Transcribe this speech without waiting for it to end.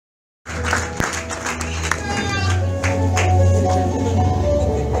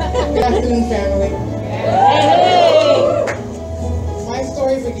afternoon, family. My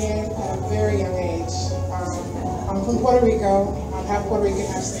story began at a very young age. I'm from Puerto Rico. I'm half Puerto Rican,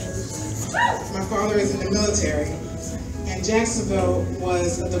 half Spanish. My father is in the military, and Jacksonville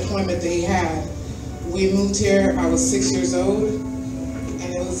was a deployment that he had. We moved here, I was 6 years old,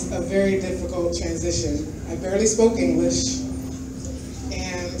 and it was a very difficult transition. I barely spoke English,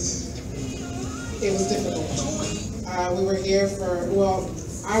 and it was difficult. We were here for, well,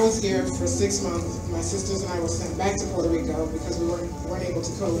 I was here for 6 months. My sisters and I were sent back to Puerto Rico because we weren't able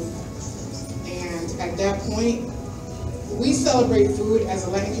to cope. And at that point, we celebrate food as a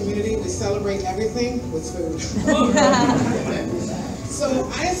Latin community. We celebrate everything with food. So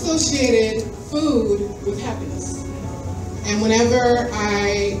I associated food with happiness. And whenever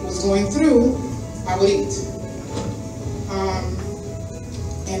I was going through, I would eat.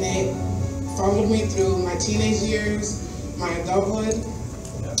 And it followed me through my teenage years, my adulthood.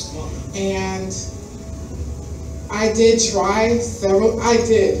 And I did try several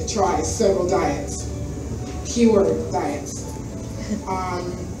diets, keyword diets.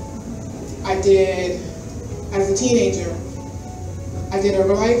 I did, as a teenager, I did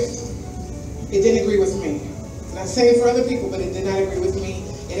Herbalife. It didn't agree with me. I'm not saying for other people, but it did not agree with me.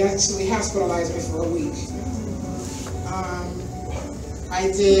 It actually hospitalized me for a week. I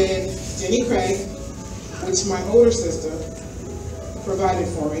did Jenny Craig, which my older sister provided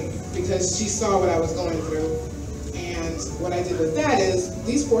for me because she saw what I was going through. And what I did with that is,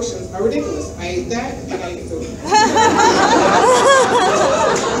 these portions are ridiculous. I ate that and I ate food.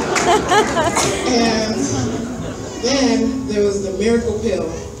 And then there was the miracle pill,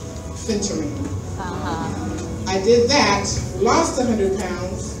 Phentermine. I did that, lost 100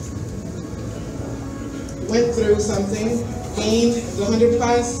 pounds, went through something, gained the 100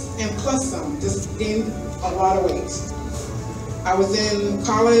 plus, and plus some, just gained a lot of weight. I was in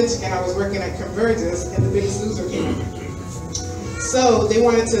college and I was working at Convergence and the Biggest Loser came out. So they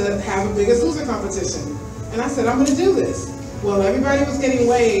wanted to have a Biggest Loser competition. And I said, I'm gonna do this. Well, everybody was getting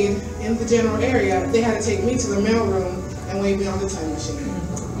weighed in the general area. They had to take me to the mailroom and weigh me on the time machine.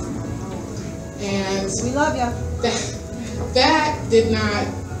 And we love you. That did not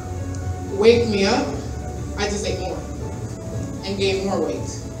wake me up. I just ate more and gained more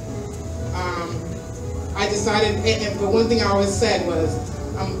weight. I decided, but one thing I always said was,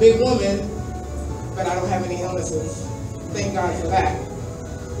 I'm a big woman, but I don't have any illnesses. Thank God for that.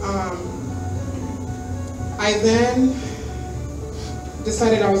 I then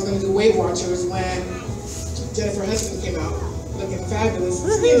decided I was going to do Weight Watchers when Jennifer Hudson came out, looking fabulous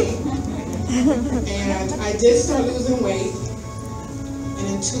and skinny. And I did start losing weight, and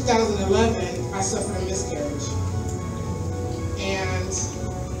in 2011, I suffered a miscarriage. And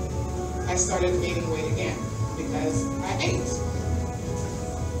I started gaining weight again because I ate.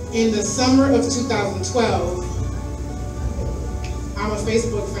 In the summer of 2012, I'm a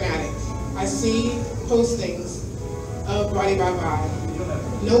Facebook fanatic. I see postings of Body by Bye.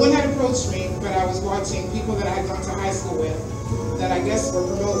 No one had approached me, but I was watching people that I had gone to high school with that I guess were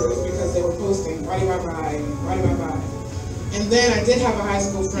promoters because they were posting Body by Bye, Body by Bye. And then I did have a high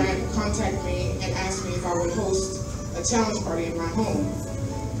school friend contact me and ask me if I would host a challenge party in my home,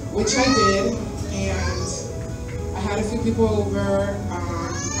 which I did, and I had a few people over.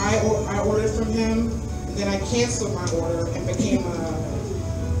 I ordered from him, and then I canceled my order and became a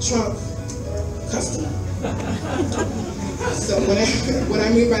trunk customer. So what I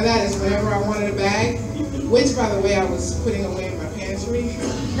mean by that is whenever I wanted a bag, which by the way I was putting away in my pantry,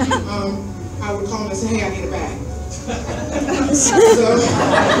 I would call him and say, hey, I need a bag.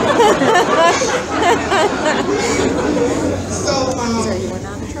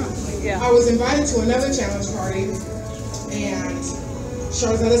 I was invited to another challenge party, and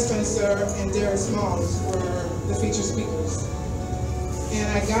Charzetta Spencer and Derek Smalls were the featured speakers. And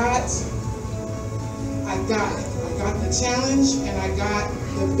I got the challenge and I got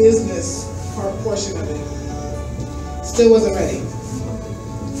the business portion of it. Still wasn't ready.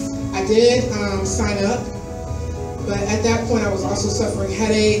 I did sign up, but at that point I was also suffering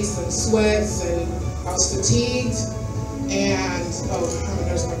headaches and sweats, and I was fatigued, and I'm a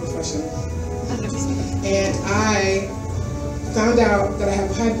nurse by profession. And I found out that I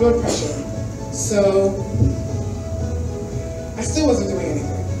have high blood pressure, so I still wasn't doing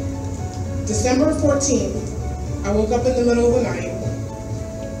anything. December 14th, I woke up in the middle of the night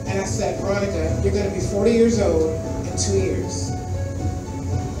and I said, Veronica, you're going to be 40 years old in 2 years.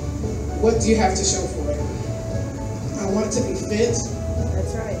 What do you have to show for it? I want to be fit.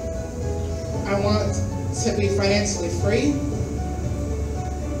 That's right. I want to be financially free.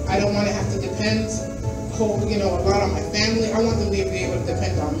 I don't want to have to depend hold, a lot on my family. I want them to be able to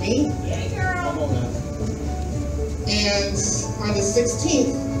depend on me. And on the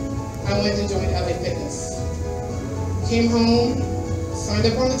 16th, I went and joined LA Fitness. Came home, signed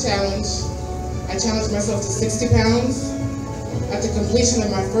up on the challenge. I challenged myself to 60 pounds. At the completion of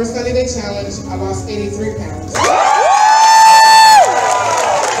my first 90-day challenge, I lost 83 pounds.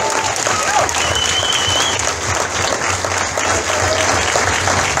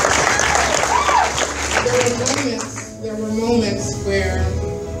 There were moments where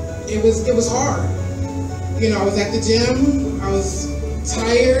it was hard. I was at the gym, I was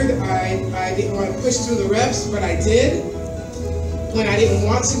tired, I didn't want to push through the reps, but I did. When I didn't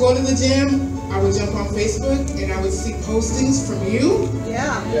want to go to the gym, I would jump on Facebook and I would see postings from you.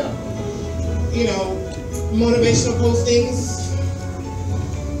 Yeah. Motivational postings.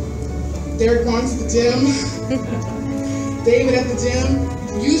 Derek going to the gym. David at the gym.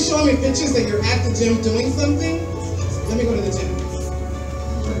 You show me pictures that you're at the gym doing something. Let me go to the gym.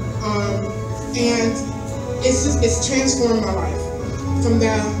 And it's transformed my life from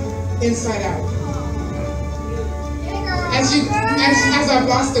the inside out. As I've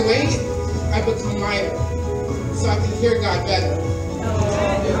lost the weight, I become lighter, so I can hear God better.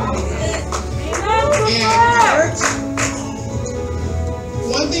 And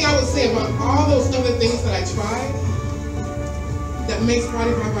one thing I would say about all those other things that I tried that makes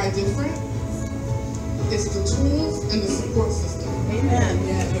Body by Body different is the tools and the support system. Amen.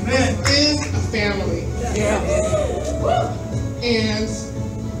 This is a family. Yeah. And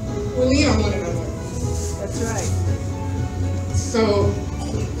we lean on one another. That's right. So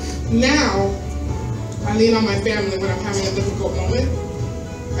now I lean on my family when I'm having a difficult moment.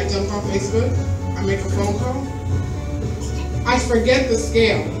 I jump on Facebook. I make a phone call. I forget the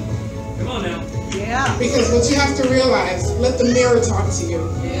scale. Come on now. Yeah. Because what you have to realize, let the mirror talk to you.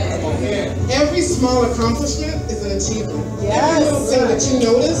 Yeah. Every small accomplishment is an achievement. Yes. Every little thing that you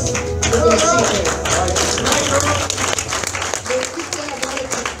notice is an achievement. There's people that want it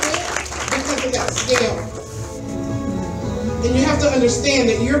to fit because of that scale. And you have to understand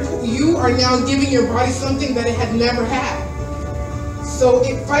that you are now giving your body something that it had never had. So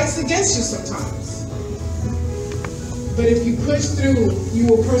it fights against you sometimes. But if you push through, you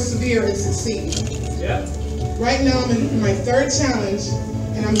will persevere and succeed. Yeah. Right now I'm in my third challenge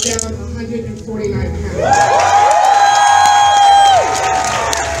and I'm down 149 pounds.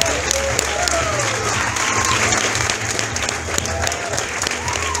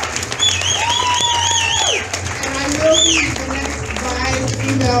 And I will be the next Bi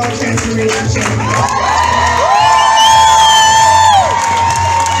Female Transformation Champion.